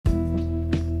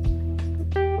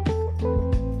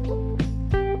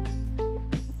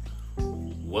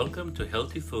Welcome to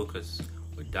Healthy Focus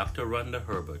with Dr. Rhonda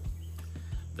Herbert.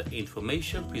 The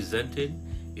information presented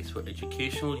is for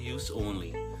educational use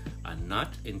only and not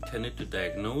intended to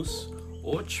diagnose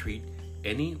or treat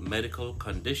any medical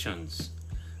conditions.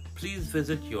 Please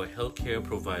visit your healthcare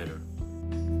provider.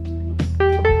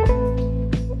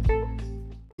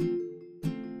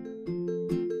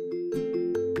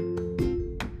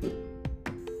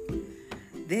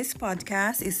 This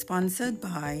podcast is sponsored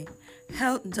by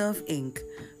Health Dove Inc.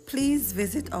 Please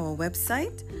visit our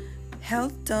website,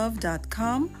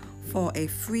 healthdove.com, for a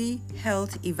free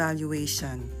health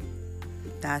evaluation.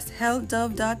 That's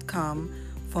healthdove.com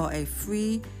for a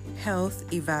free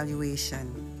health evaluation.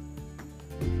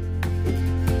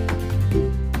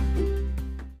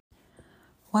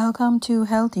 Welcome to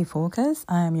Healthy Focus.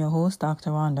 I am your host,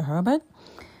 Dr. Rhonda Herbert.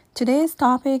 Today's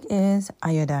topic is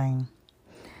iodine.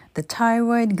 The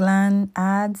thyroid gland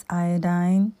adds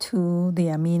iodine to the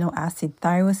amino acid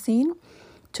tyrosine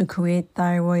to create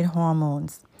thyroid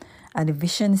hormones. A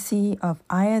deficiency of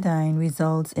iodine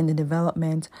results in the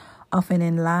development of an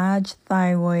enlarged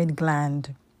thyroid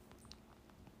gland,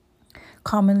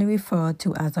 commonly referred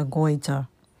to as a goiter.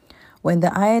 When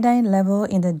the iodine level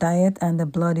in the diet and the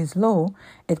blood is low,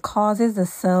 it causes the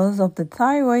cells of the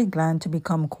thyroid gland to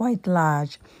become quite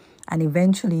large, and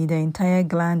eventually the entire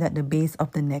gland at the base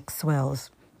of the neck swells.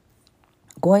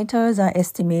 Goiters are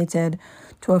estimated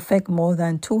to affect more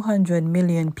than 200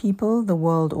 million people the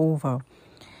world over.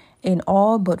 In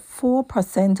all but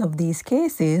 4% of these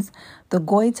cases, the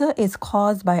goiter is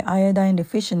caused by iodine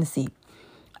deficiency.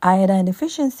 Iodine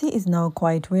deficiency is now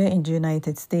quite rare in the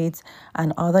United States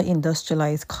and other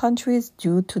industrialized countries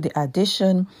due to the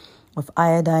addition of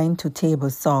iodine to table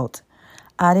salt.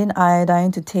 Adding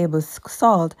iodine to table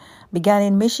salt began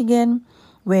in Michigan,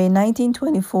 where in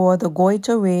 1924 the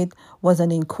goiter rate was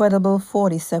an incredible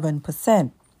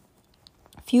 47%.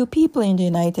 Few people in the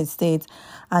United States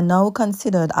are now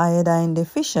considered iodine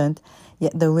deficient,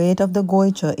 yet the rate of the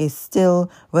goiter is still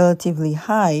relatively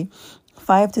high,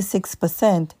 5 to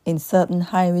 6% in certain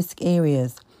high-risk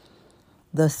areas.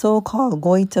 The so-called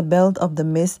goiter belt of the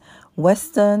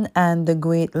Midwestern and the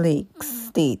Great Lakes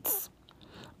states.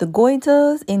 The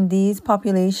goiters in these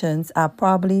populations are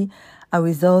probably a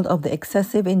result of the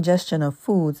excessive ingestion of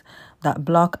foods that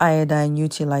block iodine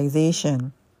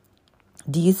utilization.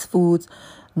 These foods,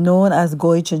 known as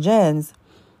goitrogens,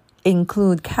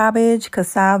 include cabbage,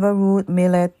 cassava root,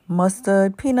 millet,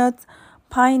 mustard, peanuts,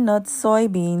 pine nuts,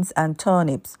 soybeans, and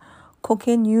turnips.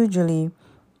 Cooking usually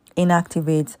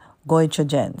inactivates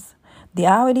goitrogens. The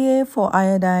RDA for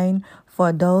iodine for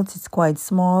adults is quite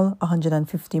small,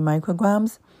 150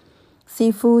 micrograms.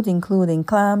 Seafood, including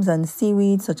clams and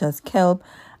seaweed such as kelp,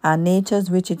 are nature's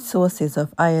richest sources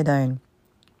of iodine.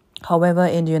 However,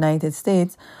 in the United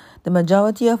States, the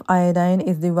majority of iodine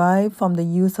is derived from the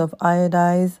use of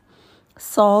iodized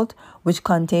salt, which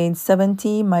contains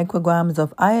 70 micrograms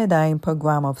of iodine per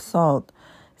gram of salt.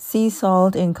 Sea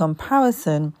salt, in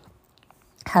comparison,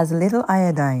 has little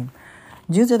iodine.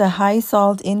 Due to the high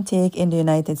salt intake in the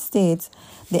United States,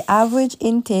 the average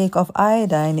intake of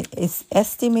iodine is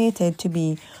estimated to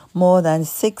be more than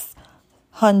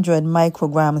 600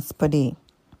 micrograms per day.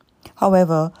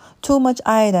 However, too much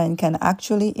iodine can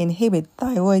actually inhibit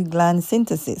thyroid gland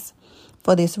synthesis.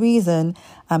 For this reason,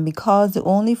 and because the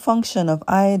only function of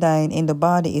iodine in the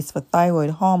body is for thyroid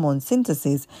hormone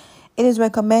synthesis, it is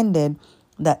recommended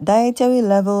that dietary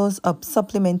levels of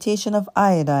supplementation of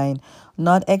iodine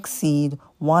not exceed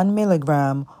 1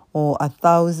 milligram or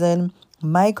 1,000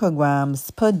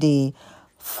 micrograms per day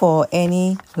for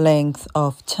any length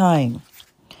of time.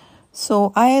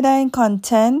 So iodine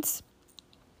content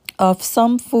of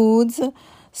some foods: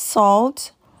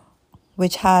 salt,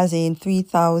 which has in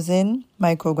 3,000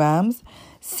 micrograms,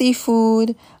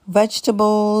 seafood,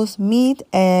 vegetables, meat,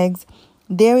 eggs,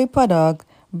 dairy products,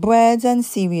 breads and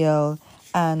cereal,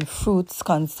 and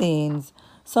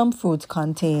some fruits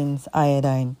contains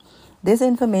iodine. This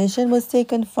information was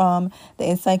taken from the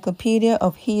Encyclopedia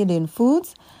of Healing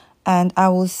Foods, and I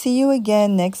will see you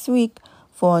again next week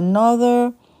for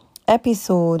another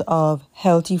episode of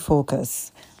Healthy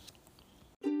Focus.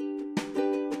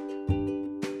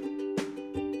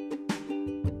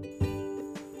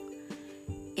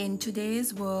 In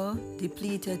today's world,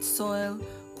 depleted soil,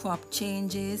 crop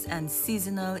changes, and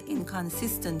seasonal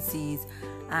inconsistencies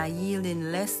are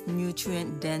yielding less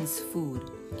nutrient-dense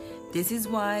food. This is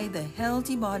why the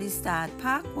Healthy Body Start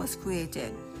Pack was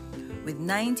created. With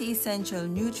 90 essential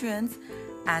nutrients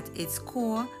at its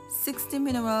core, 60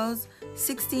 minerals,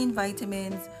 16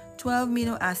 vitamins, 12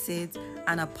 amino acids,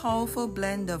 and a powerful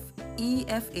blend of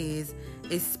EFAs,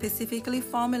 is specifically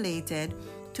formulated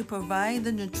to provide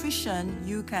the nutrition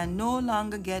you can no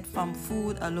longer get from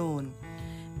food alone.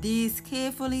 These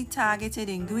carefully targeted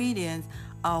ingredients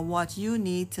are what you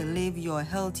need to live your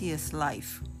healthiest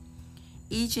life.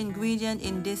 Each ingredient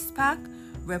in this pack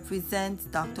represents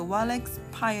Dr. Wallach's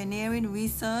pioneering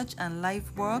research and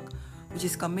life work, which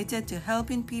is committed to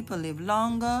helping people live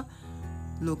longer,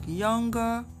 look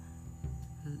younger,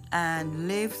 and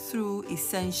live through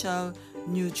essential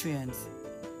nutrients.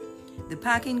 The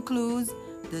pack includes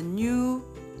the new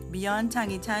Beyond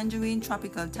Tangy Tangerine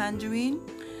Tropical Tangerine,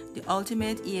 the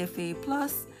Ultimate EFA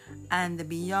Plus, and the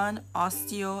Beyond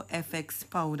Osteo FX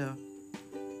Powder.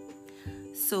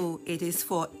 So it is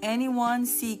for anyone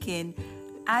seeking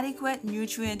adequate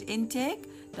nutrient intake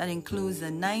that includes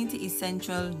the 90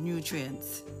 essential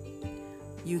nutrients.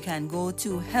 You can go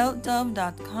to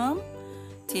healthdove.com,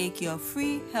 take your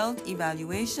free health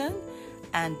evaluation,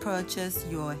 and purchase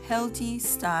your Healthy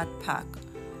Start Pack.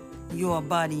 Your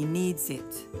body needs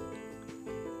it.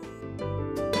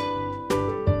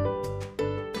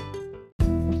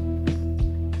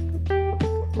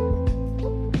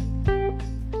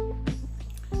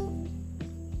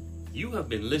 You have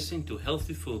been listening to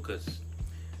Healthy Focus.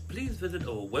 Please visit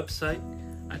our website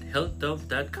at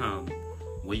healthdove.com,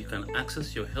 where you can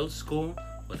access your health score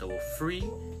with our free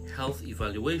health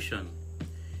evaluation.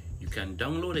 You can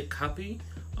download a copy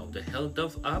of the Health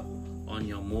Dove app on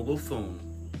your mobile phone.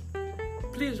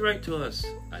 Please write to us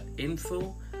at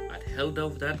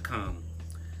info@healthdove.com.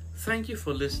 Thank you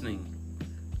for listening.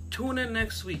 Tune in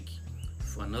next week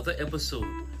for another episode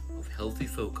of Healthy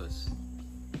Focus.